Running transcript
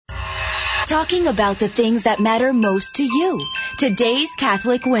Talking about the things that matter most to you. Today's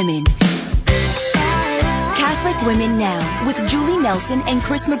Catholic Women. Catholic Women Now with Julie Nelson and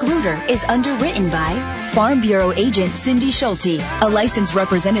Chris Magruder is underwritten by Farm Bureau agent Cindy Schulte, a licensed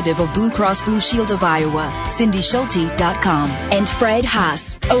representative of Blue Cross Blue Shield of Iowa, cindyschulte.com, and Fred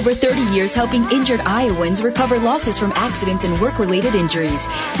Haas, over 30 years helping injured Iowans recover losses from accidents and work-related injuries.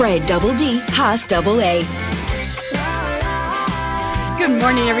 Fred Double D, Haas Double A. Good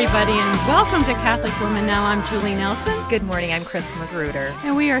morning, everybody, and welcome to Catholic Women Now. I'm Julie Nelson. Good morning. I'm Chris Magruder.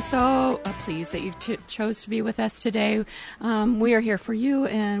 And we are so pleased that you chose to be with us today. We are here for you,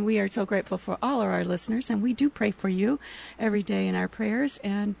 and we are so grateful for all of our listeners, and we do pray for you every day in our prayers.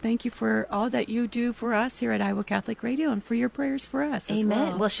 And thank you for all that you do for us here at Iowa Catholic Radio and for your prayers for us Amen. As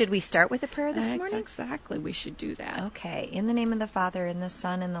well. Well, should we start with a prayer this morning? Exactly. We should do that. Okay. In the name of the Father, and the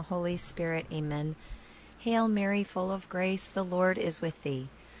Son, and the Holy Spirit. Amen. Hail Mary, full of grace, the Lord is with thee.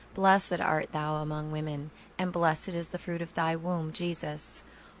 Blessed art thou among women, and blessed is the fruit of thy womb, Jesus.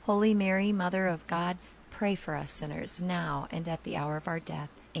 Holy Mary, Mother of God, pray for us sinners, now and at the hour of our death.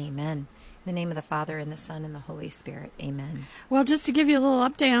 Amen. In the name of the Father, and the Son, and the Holy Spirit. Amen. Well, just to give you a little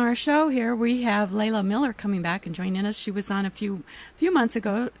update on our show here, we have Leila Miller coming back and joining us. She was on a few months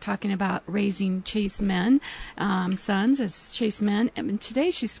ago talking about raising chaste men, sons as chaste men. And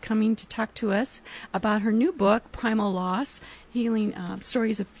today she's coming to talk to us about her new book, Primal Loss, healing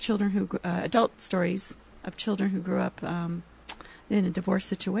stories of children adult stories of children who grew up in a divorce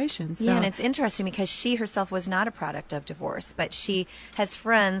situation. So. Yeah, and it's interesting because she herself was not a product of divorce, but she has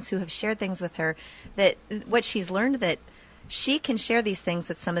friends who have shared things with her that what she's learned that she can share these things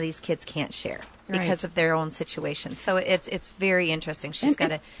that some of these kids can't share because of their own situation. So it's very interesting. She's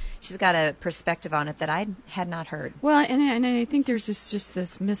got a perspective on it that I had not heard. Well, and I think there's just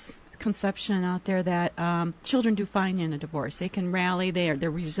this misconception out there that children do fine in a divorce. They can rally, they're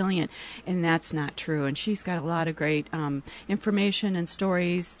resilient, and that's not true. And she's got a lot of great information and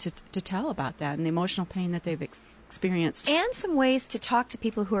stories to tell about that and the emotional pain that they've experienced. And some ways to talk to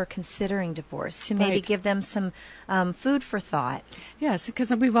people who are considering divorce, to maybe give them some food for thought. Yes,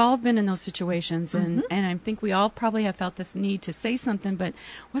 because we've all been in those situations, and I think we all probably have felt this need to say something, but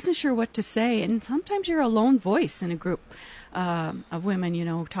wasn't sure what to say. And sometimes you're a lone voice in a group of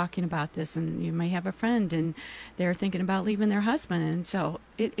women, talking about this, and you may have a friend, and they're thinking about leaving their husband, and so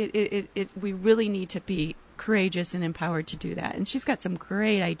we really need to be courageous and empowered to do that. And she's got some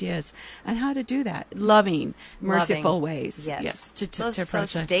great ideas on how to do that, loving, merciful ways. Yes. So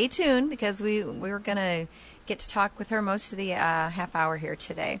stay tuned, because we were going to get to talk with her most of the half hour here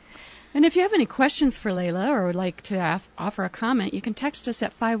today. And if you have any questions for Leila or would like to offer a comment, you can text us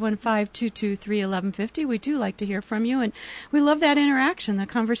at 515-223-1150. We do like to hear from you, and we love that interaction. The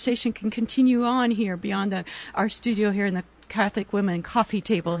conversation can continue on here beyond our studio here in the Catholic Women coffee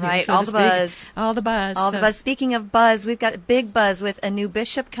table here. Right, so all the buzz. All the buzz. All the buzz. Speaking of buzz, we've got a big buzz with a new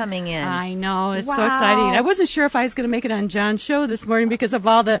bishop coming in. I know. It's so exciting. I wasn't sure if I was going to make it on John's show this morning because of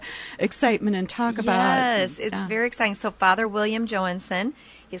all the excitement and talk about. Yes, it's very exciting. So Father William Johansson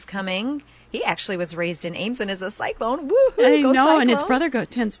is coming. He actually was raised in Ames and is a Cyclone. Woohoo! I know, Cyclone. And his brother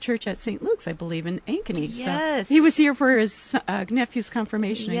attends church at St. Luke's, I believe, in Ankeny. Yes. So he was here for his nephew's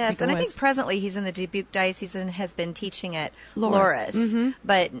confirmation. Yes, I think presently he's in the Dubuque Diocese and has been teaching at Loris,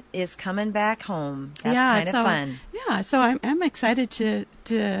 but is coming back home. That's kind of fun. Yeah, so I'm excited to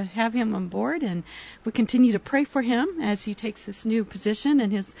have him on board, and we continue to pray for him as he takes this new position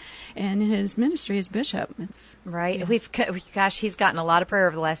in his ministry as bishop. It's right. Yeah. He's gotten a lot of prayer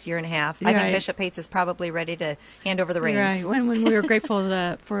over the last year and a half. I think Bishop Pates is probably ready to hand over the reins. Right. When we were grateful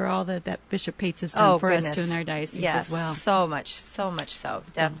for all that Bishop Pates has done for us too in our diocese as well. So much so,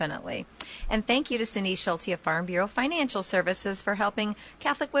 definitely. And thank you to Cindy Schulte of Farm Bureau Financial Services for helping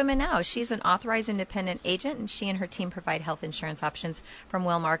Catholic Women Now. She's an authorized independent agent, and she and her team provide health insurance options from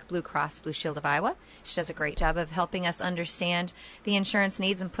Wellmark Blue Cross Blue Shield of Iowa. She does a great job of helping us understand the insurance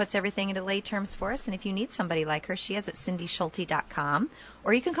needs and puts everything into lay terms for us. And if you need somebody like her, she is at cindyschulte.com,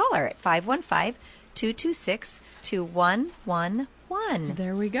 or you can call her at 515-226-2111.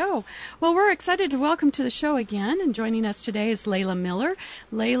 There we go. Well, we're excited to welcome to the show again, and joining us today is Leila Miller.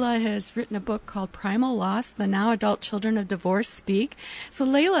 Leila has written a book called Primal Loss, The Now Adult Children of Divorce Speak. So,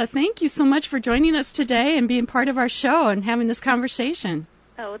 Leila, thank you so much for joining us today and being part of our show and having this conversation.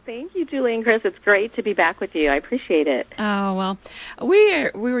 Oh, thank you, Julie and Chris. It's great to be back with you. I appreciate it. Oh, well, we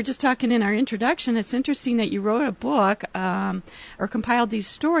were just talking in our introduction. It's interesting that you wrote a book or compiled these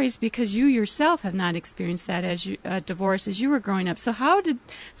stories because you yourself have not experienced that as divorce as you were growing up. So how did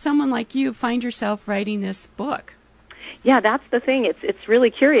someone like you find yourself writing this book? Yeah, that's the thing. It's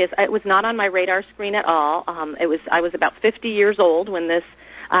really curious. It was not on my radar screen at all. I was about 50 years old when this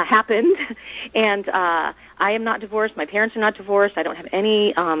happened. And I am not divorced. My parents are not divorced. I don't have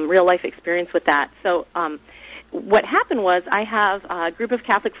any real-life experience with that. So what happened was I have a group of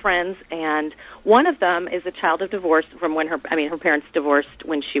Catholic friends, and one of them is a child of divorce from when her parents divorced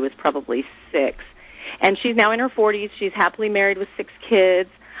when she was probably 6. And she's now in her 40s. She's happily married with 6 kids.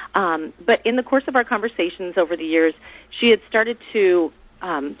 But in the course of our conversations over the years, she had started to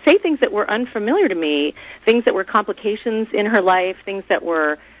say things that were unfamiliar to me, things that were complications in her life, things that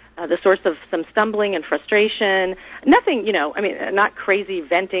were the source of some stumbling and frustration. Nothing, not crazy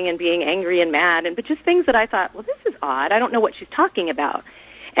venting and being angry and mad, but just things that I thought, well, this is odd. I don't know what she's talking about.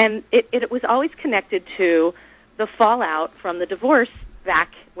 And it was always connected to the fallout from the divorce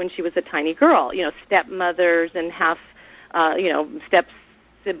back when she was a tiny girl. Stepmothers and step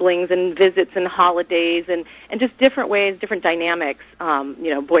siblings and visits and holidays and just different ways, different dynamics,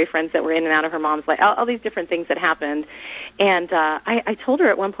 boyfriends that were in and out of her mom's life, all these different things that happened. And I told her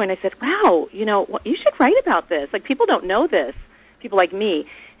at one point, I said, wow, you should write about this. Like, people don't know this, people like me.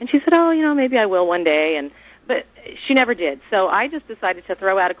 And she said, oh, maybe I will one day. But she never did. So I just decided to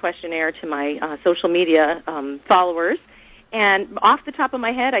throw out a questionnaire to my social media followers. And off the top of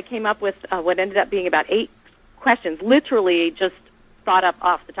my head, I came up with what ended up being about 8 questions, literally just thought up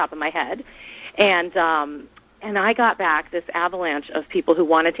off the top of my head. And I got back this avalanche of people who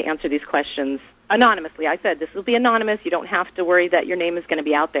wanted to answer these questions anonymously. I said, this will be anonymous. You don't have to worry that your name is going to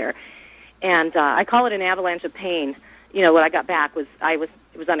be out there. And I call it an avalanche of pain. What I got back was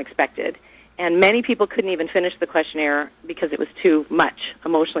it was unexpected. And many people couldn't even finish the questionnaire because it was too much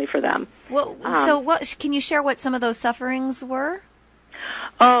emotionally for them. Well, so what can you share what some of those sufferings were?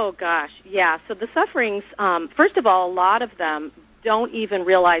 Oh, gosh, yeah. So the sufferings, first of all, a lot of them don't even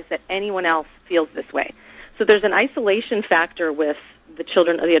realize that anyone else feels this way. So there's an isolation factor with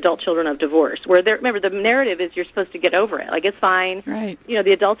the adult children of divorce, where remember, the narrative is you're supposed to get over it. Like, it's fine. Right.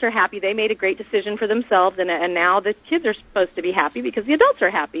 The adults are happy. They made a great decision for themselves, and now the kids are supposed to be happy because the adults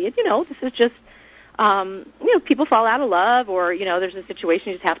are happy. And, this is just, people fall out of love, or, there's a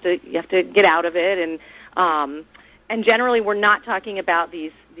situation you have to get out of it. And generally we're not talking about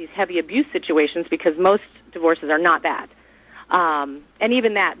these heavy abuse situations because most divorces are not that. And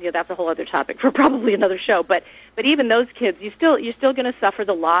even that, that's a whole other topic for probably another show. But even those kids, you're still going to suffer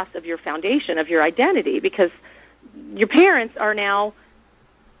the loss of your foundation, of your identity, because your parents are now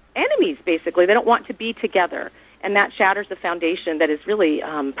enemies, basically. They don't want to be together. And that shatters the foundation that is really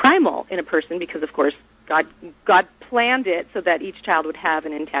primal in a person because, of course, God planned it so that each child would have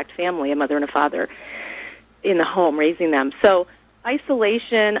an intact family, a mother and a father in the home raising them. So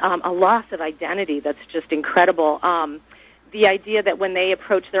isolation, a loss of identity that's just incredible. The idea that when they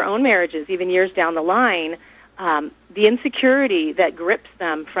approach their own marriages, even years down the line, the insecurity that grips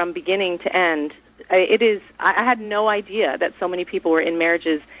them from beginning to end, I had no idea that so many people were in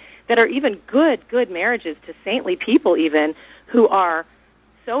marriages that are even good marriages to saintly people even, who are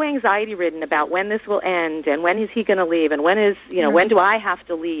so anxiety-ridden about when this will end and when is he going to leave and when do I have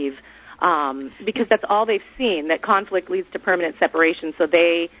to leave, because that's all they've seen, that conflict leads to permanent separation, so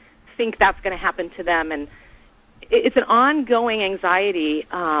they think that's going to happen to them. And it's an ongoing anxiety,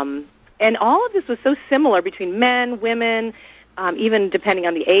 and all of this was so similar between men, women, even depending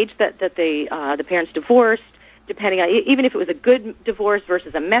on the age that the parents divorced, depending on even if it was a good divorce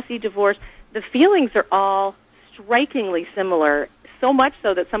versus a messy divorce. The feelings are all strikingly similar, so much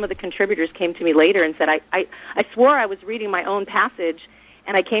so that some of the contributors came to me later and said, I swore I was reading my own passage,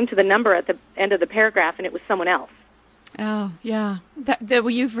 and I came to the number at the end of the paragraph, and it was someone else. Oh, yeah. Well,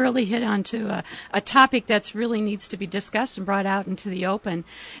 you've really hit onto a topic that's really needs to be discussed and brought out into the open.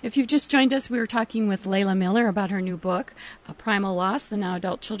 If you've just joined us, we were talking with Leila Miller about her new book, Primal Loss, The Now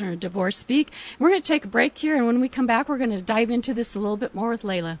Adult Children of Divorce Speak. We're going to take a break here, and when we come back, we're going to dive into this a little bit more with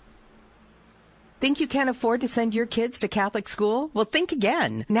Leila. Think you can't afford to send your kids to Catholic school? Well, think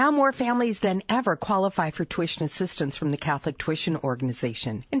again. Now more families than ever qualify for tuition assistance from the Catholic Tuition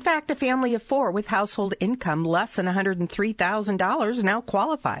Organization. In fact, a family of 4 with household income less than $103,000 now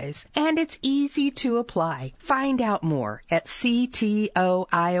qualifies. And it's easy to apply. Find out more at ctoiowa.org.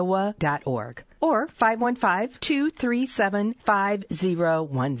 or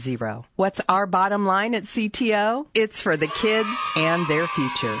 515-237-5010. What's our bottom line at CTO? It's for the kids and their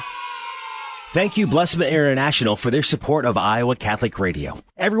future. Thank you, Blessman International, for their support of Iowa Catholic Radio.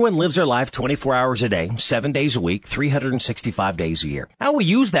 Everyone lives their life 24 hours a day, 7 days a week, 365 days a year. How we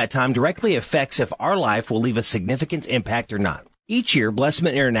use that time directly affects if our life will leave a significant impact or not. Each year,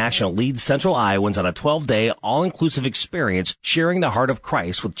 Blessment International leads Central Iowans on a 12-day, all-inclusive experience sharing the heart of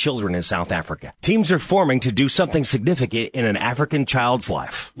Christ with children in South Africa. Teams are forming to do something significant in an African child's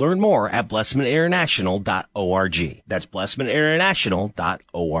life. Learn more at blesseminternational.org. That's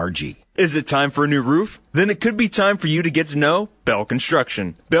blesseminternational.org. Is it time for a new roof? Then it could be time for you to get to know Bell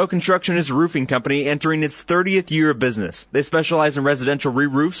Construction. Bell Construction is a roofing company entering its 30th year of business. They specialize in residential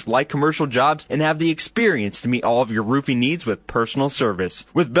re-roofs, light commercial jobs, and have the experience to meet all of your roofing needs with personal service.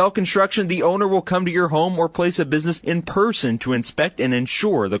 With Bell Construction, the owner will come to your home or place of business in person to inspect and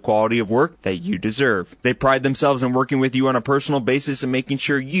ensure the quality of work that you deserve. They pride themselves in working with you on a personal basis and making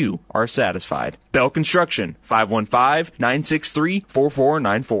sure you are satisfied. Bell Construction,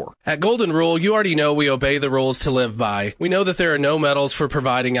 515-963-4494. At Golden Rule, you already know we obey the rules to live by. We know that there are no medals for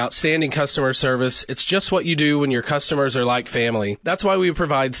providing outstanding customer service. It's just what you do when your customers are like family. That's why we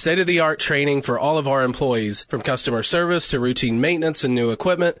provide state-of-the-art training for all of our employees. From customer service to routine maintenance and new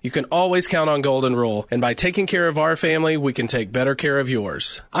equipment, you can always count on Golden Rule. And by taking care of our family, we can take better care of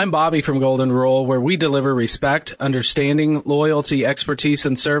yours. I'm Bobby from Golden Rule, where we deliver respect, understanding, loyalty, expertise,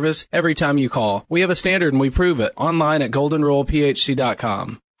 and service every time you call. We have a standard and we prove it. Online at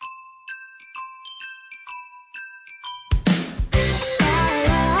goldenrulephc.com.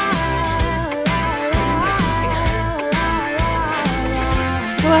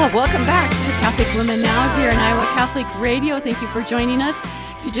 Well, welcome back to Catholic Women Now here in Iowa Catholic Radio. Thank you for joining us.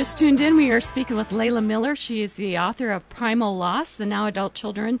 If you just tuned in, we are speaking with Leila Miller. She is the author of Primal Loss, the now adult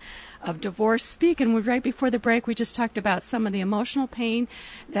children of divorce speak. And right before the break, we just talked about some of the emotional pain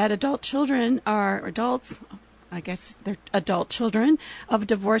that adult children are adults. I guess they're adult children of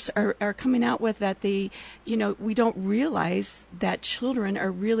divorce are coming out with, that we don't realize that children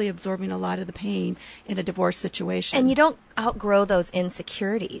are really absorbing a lot of the pain in a divorce situation. And you don't outgrow those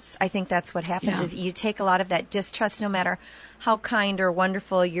insecurities. I think that's what happens is you take a lot of that distrust, no matter how kind or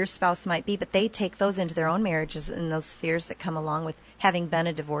wonderful your spouse might be, but they take those into their own marriages and those fears that come along with having been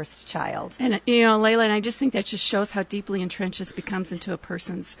a divorced child. And, Leila, and I just think that just shows how deeply entrenched this becomes into a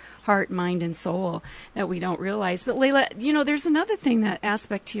person's heart, mind, and soul that we don't realize. But, Leila, there's another thing, that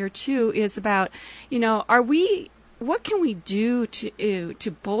aspect here, too, is about, what can we do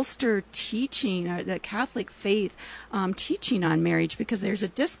to bolster teaching, the Catholic faith teaching on marriage? Because there's a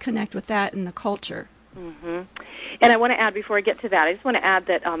disconnect with that in the culture. Mm-hmm. And I want to add, before I get to that, I just want to add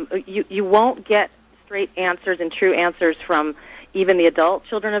that you won't get straight answers and true answers from even the adult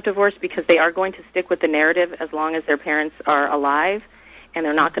children of divorce, because they are going to stick with the narrative as long as their parents are alive, and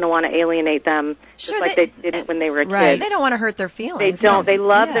they're not going to want to alienate them just like they didn't when they were a kid. They don't want to hurt their feelings. They don't. They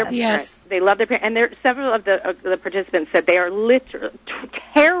love their parents. Yes. They love their parents. And several of the participants said they are literally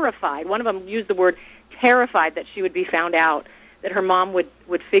terrified. One of them used the word terrified that she would be found out, that her mom would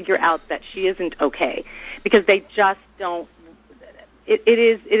figure out that she isn't okay, because they just don't. It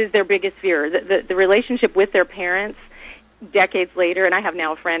is their biggest fear. The relationship with their parents decades later, and I have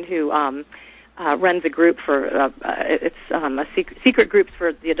now a friend who runs a group for secret groups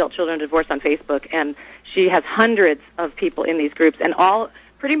for the adult children of divorce on Facebook, and she has hundreds of people in these groups, and all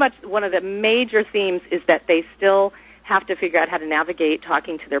pretty much one of the major themes is that they still have to figure out how to navigate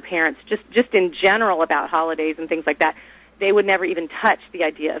talking to their parents, just in general about holidays and things like that. They would never even touch the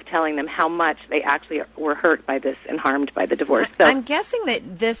idea of telling them how much they actually were hurt by this and harmed by the divorce. So I'm guessing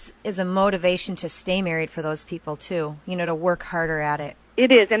that this is a motivation to stay married for those people too, to work harder at it.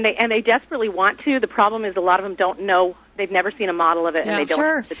 It is, and they desperately want to. The problem is a lot of them don't know. They've never seen a model of it, and they don't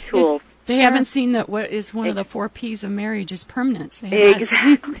have the tools. They haven't seen that what is one of the 4 P's of marriage is permanence. They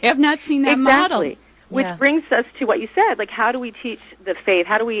have not seen that model. Which brings us to what you said, like how do we teach the faith?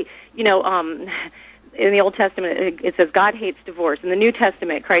 How do we, in the Old Testament, it says God hates divorce. In the New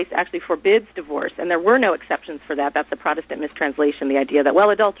Testament, Christ actually forbids divorce, and there were no exceptions for that. That's a Protestant mistranslation, the idea that,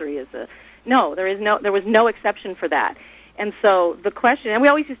 adultery is there was no exception for that. And so the question, and we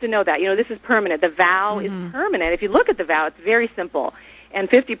always used to know that, this is permanent. The vow is permanent. If you look at the vow, it's very simple. And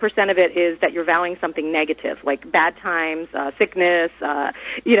 50% of it is that you're vowing something negative, like bad times, sickness,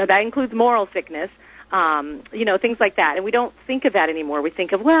 that includes moral sickness. Things like that. And we don't think of that anymore. We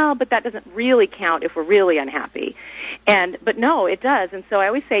think of, but that doesn't really count if we're really unhappy. But no, it does. And so I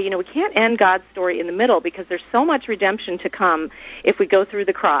always say, we can't end God's story in the middle, because there's so much redemption to come if we go through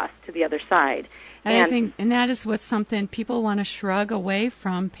the cross to the other side. And I think, and that is what's something people want to shrug away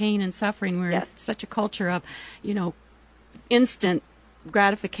from, pain and suffering. We're in such a culture of, instant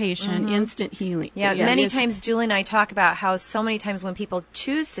gratification, instant healing. Yeah, many times Julie and I talk about how so many times when people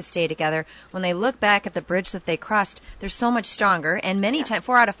choose to stay together, when they look back at the bridge that they crossed, they're so much stronger, and many times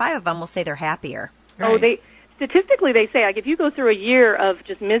 4 out of 5 of them will say they're happier. Right. Statistically they say, like, if you go through a year of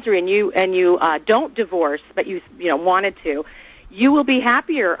just misery and you don't divorce, but you wanted to, you will be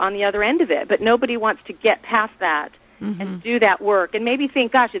happier on the other end of it. But nobody wants to get past that and do that work and maybe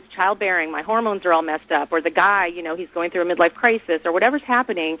think, gosh, it's childbearing, my hormones are all messed up, or the guy, he's going through a midlife crisis, or whatever's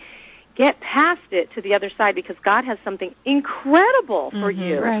happening. Get past it to the other side, because God has something incredible for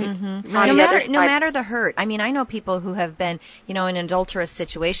you. Right. No matter the hurt. I mean, I know people who have been, in adulterous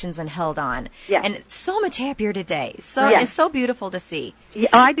situations and held on. Yes. And it's so much happier today. So it's so beautiful to see. Yeah,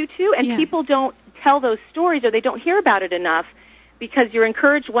 I do too. And people don't tell those stories, or they don't hear about it enough, because you're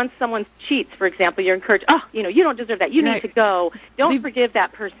encouraged once someone cheats, for example, you're encouraged, you don't deserve that. You need to go. Don't forgive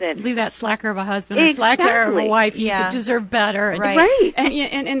that person. Leave that slacker of a husband or slacker of a wife. You deserve better. Right.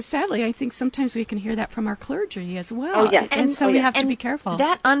 And sadly, I think sometimes we can hear that from our clergy as well. Oh, yes. And so we have to be careful.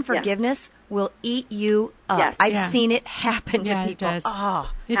 That unforgiveness will eat you up. Yes. I've seen it happen to people. It does.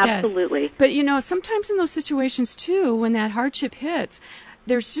 Oh, it absolutely. Does. But, sometimes in those situations, too, when that hardship hits,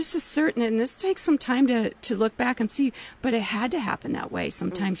 there's just a certain, and this takes some time to look back and see, but it had to happen that way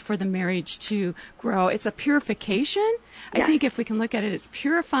sometimes for the marriage to grow. It's a purification. I think if we can look at it, it's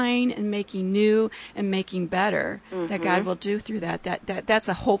purifying and making new and making better that God will do through that. That's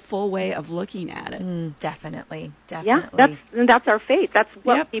a hopeful way of looking at it. Definitely. Yeah, that's our faith. That's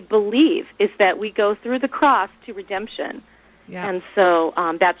what we believe, is that we go through the cross to redemption. Yep. And so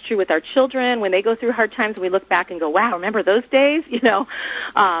that's true with our children. When they go through hard times, we look back and go, wow, remember those days?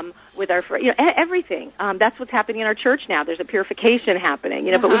 With our, everything. That's what's happening in our church now. There's a purification happening,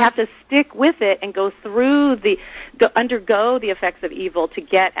 but we have to stick with it and go through undergo the effects of evil to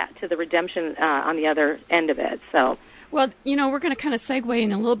get to the redemption on the other end of it. So. Well, we're going to kind of segue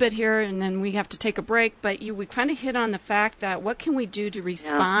in a little bit here, and then we have to take a break. But we kind of hit on the fact that what can we do to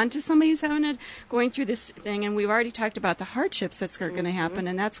respond to somebody who's going through this thing? And we've already talked about the hardships that's going to happen,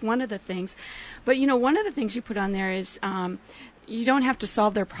 and that's one of the things. But, one of the things you put on there is you don't have to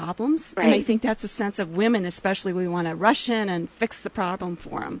solve their problems. Right. And I think that's a sense of women, especially, we want to rush in and fix the problem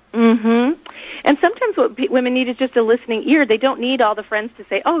for them. Mm-hmm. And sometimes what women need is just a listening ear. They don't need all the friends to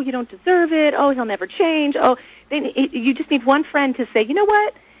say, oh, you don't deserve it. Oh, he'll never change. Oh, you just need one friend to say, you know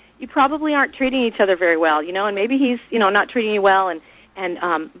what? You probably aren't treating each other very well, and maybe he's, not treating you well.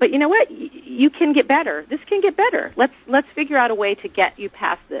 But you know what? You can get better. This can get better. Let's figure out a way to get you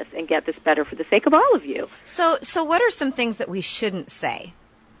past this and get this better for the sake of all of you. So what are some things that we shouldn't say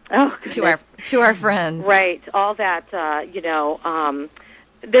to our friends? Right. All that,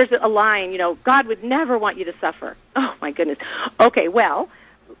 there's a line, God would never want you to suffer. Oh, my goodness. Okay, well,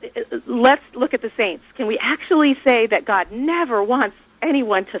 let's look at the saints. Can we actually say that God never wants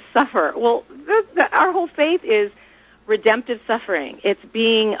anyone to suffer? Well, our whole faith is redemptive suffering. It's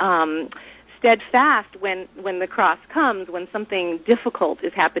being steadfast when the cross comes, when something difficult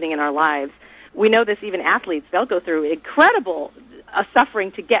is happening in our lives. We know this, even athletes, they'll go through incredible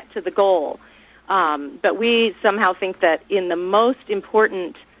suffering to get to the goal. But we somehow think that in the most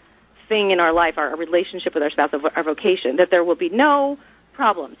important thing in our life, our relationship with our spouse, our vocation, that there will be no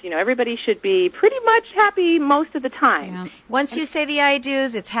problems. Everybody should be pretty much happy most of the time. Yeah. Once you say the I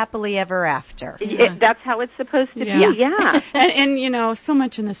do's, it's happily ever after. That's how it's supposed to be. Yeah. and so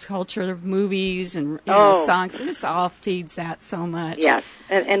much in this culture of movies and songs, this all feeds that so much. Yes.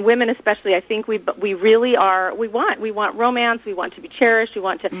 And women especially, I think we really are, we want romance, we want to be cherished, we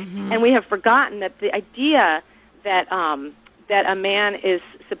want to, and we have forgotten that the idea that a man is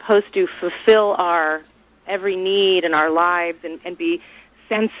supposed to fulfill our every need in our lives and be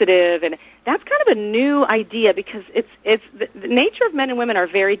sensitive, and that's kind of a new idea, because it's the nature of men and women are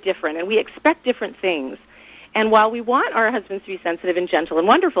very different, and we expect different things. And while we want our husbands to be sensitive and gentle and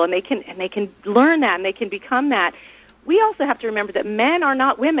wonderful, and they can learn that and they can become that, we also have to remember that men are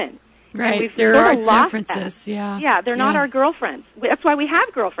not women. Right, there are differences. Yeah, they're not our girlfriends. That's why we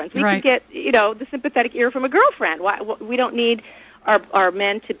have girlfriends. We can get the sympathetic ear from a girlfriend. We don't need our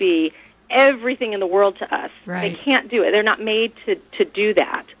men to be everything in the world to us. Right. They can't do it. They're not made to do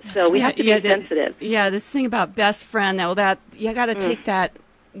that. So we have to be sensitive. This thing about best friend, that you got to take that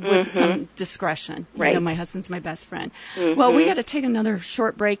with some discretion. Right. My husband's my best friend. Well, we got to take another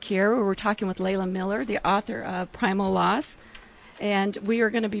short break here where we're talking with Leila Miller, the author of Primal Loss. And we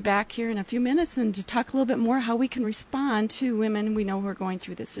are going to be back here in a few minutes and to talk a little bit more how we can respond to women we know who are going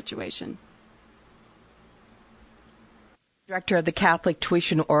through this situation. Director of the Catholic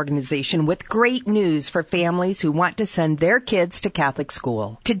Tuition Organization, with great news for families who want to send their kids to Catholic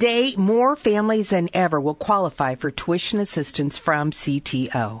school. Today, more families than ever will qualify for tuition assistance from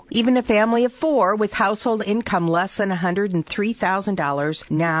CTO. Even a family of 4 with household income less than $103,000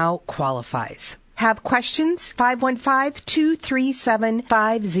 now qualifies. Have questions?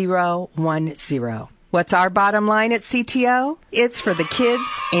 515-237-5010. What's our bottom line at CTO? It's for the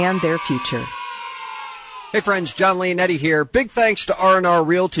kids and their future. Hey friends, John Leonetti here. Big thanks to R&R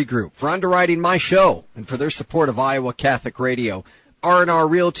Realty Group for underwriting my show and for their support of Iowa Catholic Radio. R&R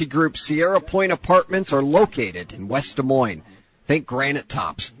Realty Group Sierra Point Apartments are located in West Des Moines. Think granite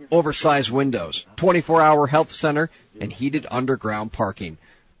tops, oversized windows, 24-hour health center, and heated underground parking.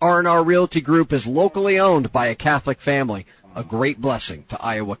 R&R Realty Group is locally owned by a Catholic family, a great blessing to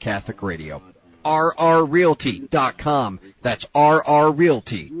Iowa Catholic Radio. rrrealty.com. That's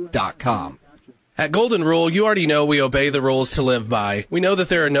rrrealty.com. At Golden Rule, you already know we obey the rules to live by. We know that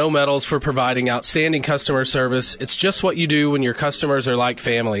there are no medals for providing outstanding customer service. It's just what you do when your customers are like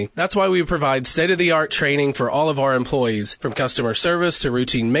family. That's why we provide state-of-the-art training for all of our employees. From customer service to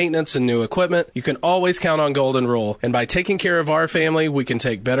routine maintenance and new equipment, you can always count on Golden Rule. And by taking care of our family, we can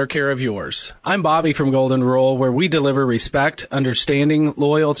take better care of yours. I'm Bobby from Golden Rule, where we deliver respect, understanding,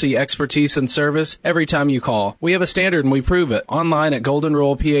 loyalty, expertise, and service every time you call. We have a standard and we prove it. Online at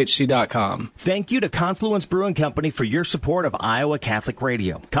goldenrulephc.com. Thank you to Confluence Brewing Company for your support of Iowa Catholic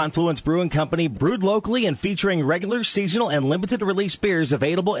Radio. Confluence Brewing Company, brewed locally and featuring regular, seasonal, and limited release beers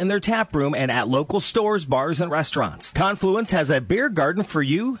available in their tap room and at local stores, bars, and restaurants. Confluence has a beer garden for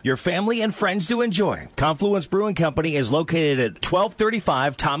you, your family, and friends to enjoy. Confluence Brewing Company is located at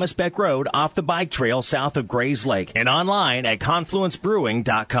 1235 Thomas Beck Road off the bike trail south of Grays Lake and online at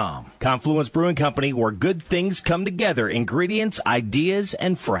confluencebrewing.com. Confluence Brewing Company, where good things come together, ingredients, ideas,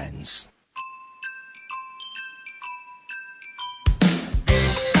 and friends.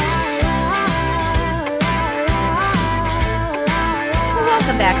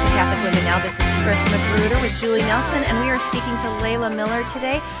 Welcome back to Catholic Women Now. This is Chris Magruder with Julie Nelson, and we are speaking to Leila Miller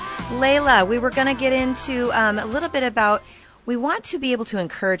today. Leila, we were going to get into a little bit about, we want to be able to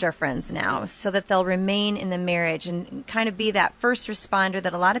encourage our friends now so that they'll remain in the marriage and kind of be that first responder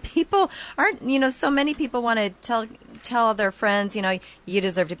that a lot of people aren't, so many people want to tell their friends, you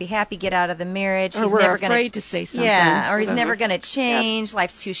deserve to be happy, get out of the marriage. Or we're afraid to say something. Yeah, or he's never going to change,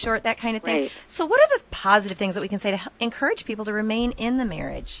 life's too short, that kind of thing. Right. So what are the positive things that we can say to encourage people to remain in the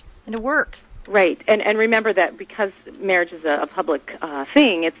marriage and to work? Right, and remember that because marriage is a public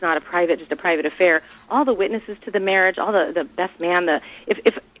thing, it's not just a private affair. All the witnesses to the marriage, all the best man,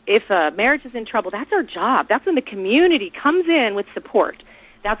 if marriage is in trouble, that's our job. That's when the community comes in with support.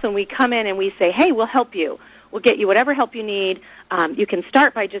 That's when we come in and we say, hey, we'll help you. We'll get you whatever help you need. You can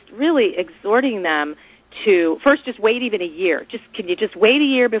start by just really exhorting them to first just wait even a year. Can you just wait a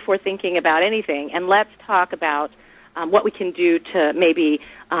year before thinking about anything, and let's talk about what we can do to maybe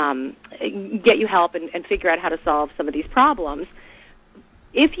get you help and figure out how to solve some of these problems.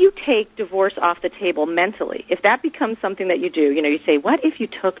 If you take divorce off the table mentally, if that becomes something that you do, you say, what if you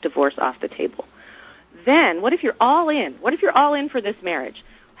took divorce off the table? Then what if you're all in? What if you're all in for this marriage?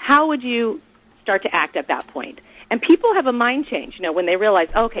 How would you start to act at that point? And people have a mind change, when they realize,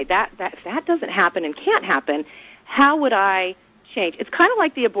 okay, that doesn't happen and can't happen, how would I change? It's kind of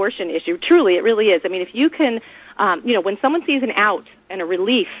like the abortion issue. Truly, it really is. I mean, if you can, when someone sees an out and a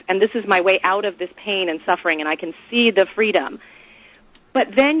relief, and this is my way out of this pain and suffering, and I can see the freedom,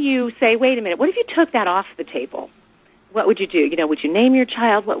 but then you say, wait a minute, what if you took that off the table? What would you do? Would you name your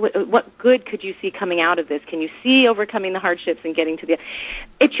child? What good could you see coming out of this? Can you see overcoming the hardships and getting to the...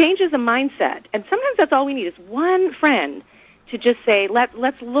 It changes a mindset. And sometimes that's all we need is one friend to just say,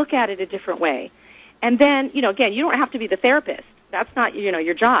 let's look at it a different way. And then, again, you don't have to be the therapist. That's not,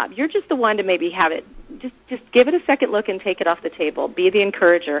 your job. You're just the one to maybe have it, just give it a second look and take it off the table. Be the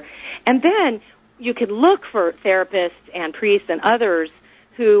encourager. And then you can look for therapists and priests and others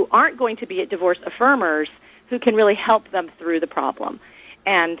who aren't going to be divorce affirmers, who can really help them through the problem.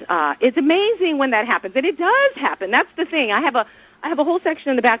 And it's amazing when that happens. And it does happen. That's the thing. I have a whole section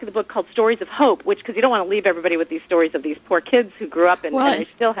in the back of the book called Stories of Hope, because you don't want to leave everybody with these stories of these poor kids who grew up and they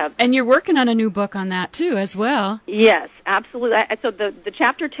still have. And you're working on a new book on that, too, as well. Yes, absolutely. So the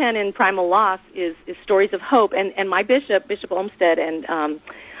Chapter 10 in Primal Loss is Stories of Hope. And my Bishop Olmsted, and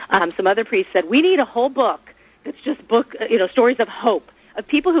some other priests said, we need a whole book that's just stories of hope, of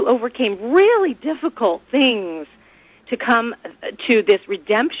people who overcame really difficult things to come to this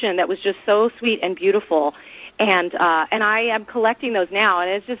redemption that was just so sweet and beautiful. And I am collecting those now,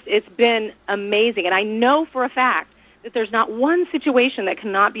 and it's been amazing. And I know for a fact that there's not one situation that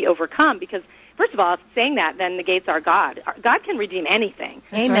cannot be overcome, because, first of all, saying that then negates our God. God can redeem anything.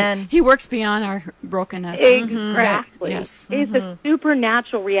 That's Amen. Right. He works beyond our brokenness. Exactly. Right. Yes. It's a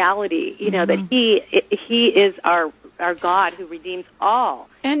supernatural reality, that He is our God who redeems all.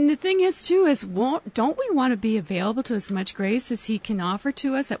 And the thing is, too, is don't we want to be available to as much grace as he can offer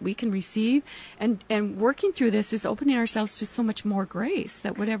to us that we can receive? And working through this is opening ourselves to so much more grace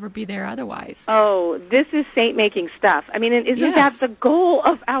that would ever be there otherwise. Oh, this is saint-making stuff. I mean, isn't that the goal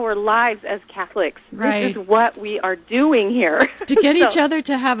of our lives as Catholics? Right. This is what we are doing here. To get each other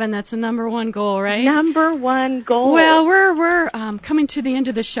to heaven, that's the number one goal, right? Number one goal. Well, we're coming to the end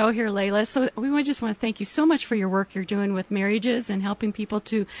of the show here, Leila, so we just want to thank you so much for your work you're doing with marriages and helping people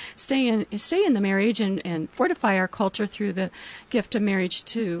to stay in the marriage and fortify our culture through the gift of marriage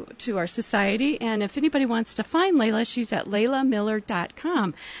to our society. And if anybody wants to find Leila, she's at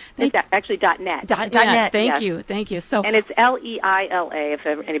leilamiller.com. It's actually .net. .net. Thank you. So, and it's Leila if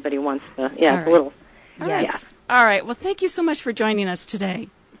anybody wants to. Yeah, it's a little. Yes. Yeah. All right. Well, thank you so much for joining us today.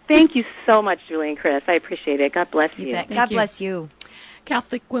 Thank you so much, Julie and Chris. I appreciate it. God bless you. God bless you.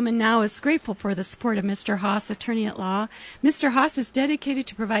 Catholic Women Now is grateful for the support of Mr. Haas, attorney at law. Mr. Haas is dedicated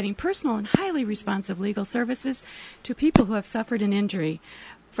to providing personal and highly responsive legal services to people who have suffered an injury.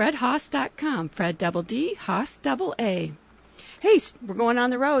 FredHaas.com. Fred double D, Haas double A. Hey, we're going on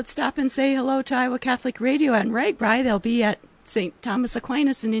the road. Stop and say hello to Iowa Catholic Radio and Ragbri. They'll be at St. Thomas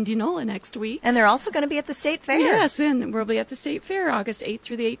Aquinas in Indianola next week. And they're also going to be at the State Fair. Yes, and we'll be at the State Fair August 8th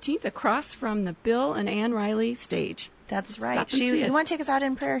through the 18th across from the Bill and Ann Riley stage. That's right. You want to take us out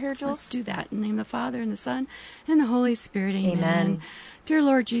in prayer here, Jules? Let's do that. In the name of the Father, and the Son, and the Holy Spirit. Amen. Dear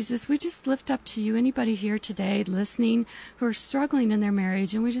Lord Jesus, we just lift up to you anybody here today listening who are struggling in their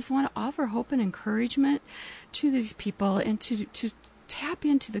marriage, and we just want to offer hope and encouragement to these people and to tap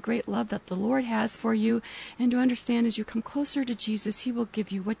into the great love that the Lord has for you, and to understand as you come closer to Jesus, he will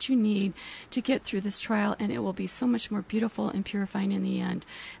give you what you need to get through this trial, and it will be so much more beautiful and purifying in the end.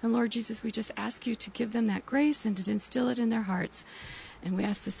 And Lord Jesus, we just ask you to give them that grace and to instill it in their hearts. And we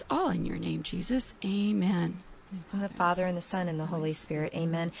ask this all in your name, Jesus. Amen. The Father, and the Son, and the Holy Spirit.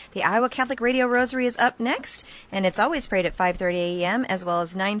 Amen. The Iowa Catholic Radio Rosary is up next, and it's always prayed at 5:30 a.m. as well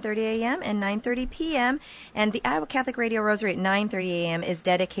as 9:30 a.m. and 9:30 p.m. And the Iowa Catholic Radio Rosary at 9:30 a.m. is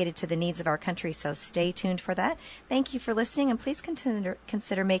dedicated to the needs of our country, so stay tuned for that. Thank you for listening, and please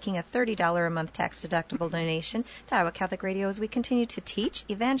consider making a $30 a month tax-deductible donation to Iowa Catholic Radio as we continue to teach,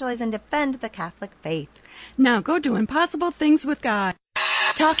 evangelize, and defend the Catholic faith. Now go do impossible things with God.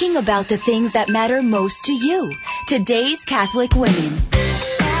 Talking about the things that matter most to you. Today's Catholic Women.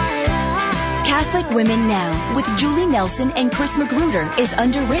 Catholic Women Now with Julie Nelson and Chris Magruder is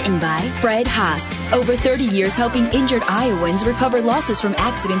underwritten by Fred Haas. Over 30 years helping injured Iowans recover losses from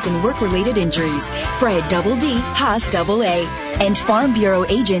accidents and work-related injuries. Fred double D, Haas double A. And Farm Bureau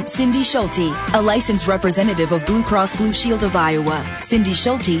agent Cindy Schulte, a licensed representative of Blue Cross Blue Shield of Iowa.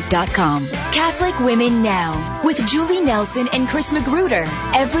 CindySchulte.com. Catholic Women Now with Julie Nelson and Chris Magruder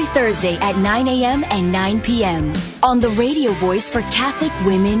every Thursday at 9 a.m. and 9 p.m. on the radio voice for Catholic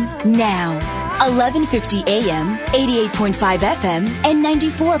Women Now. 1150 AM, 88.5 FM, and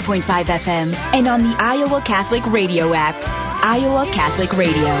 94.5 FM, and on the Iowa Catholic Radio app. Iowa Catholic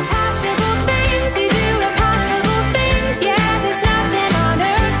Radio.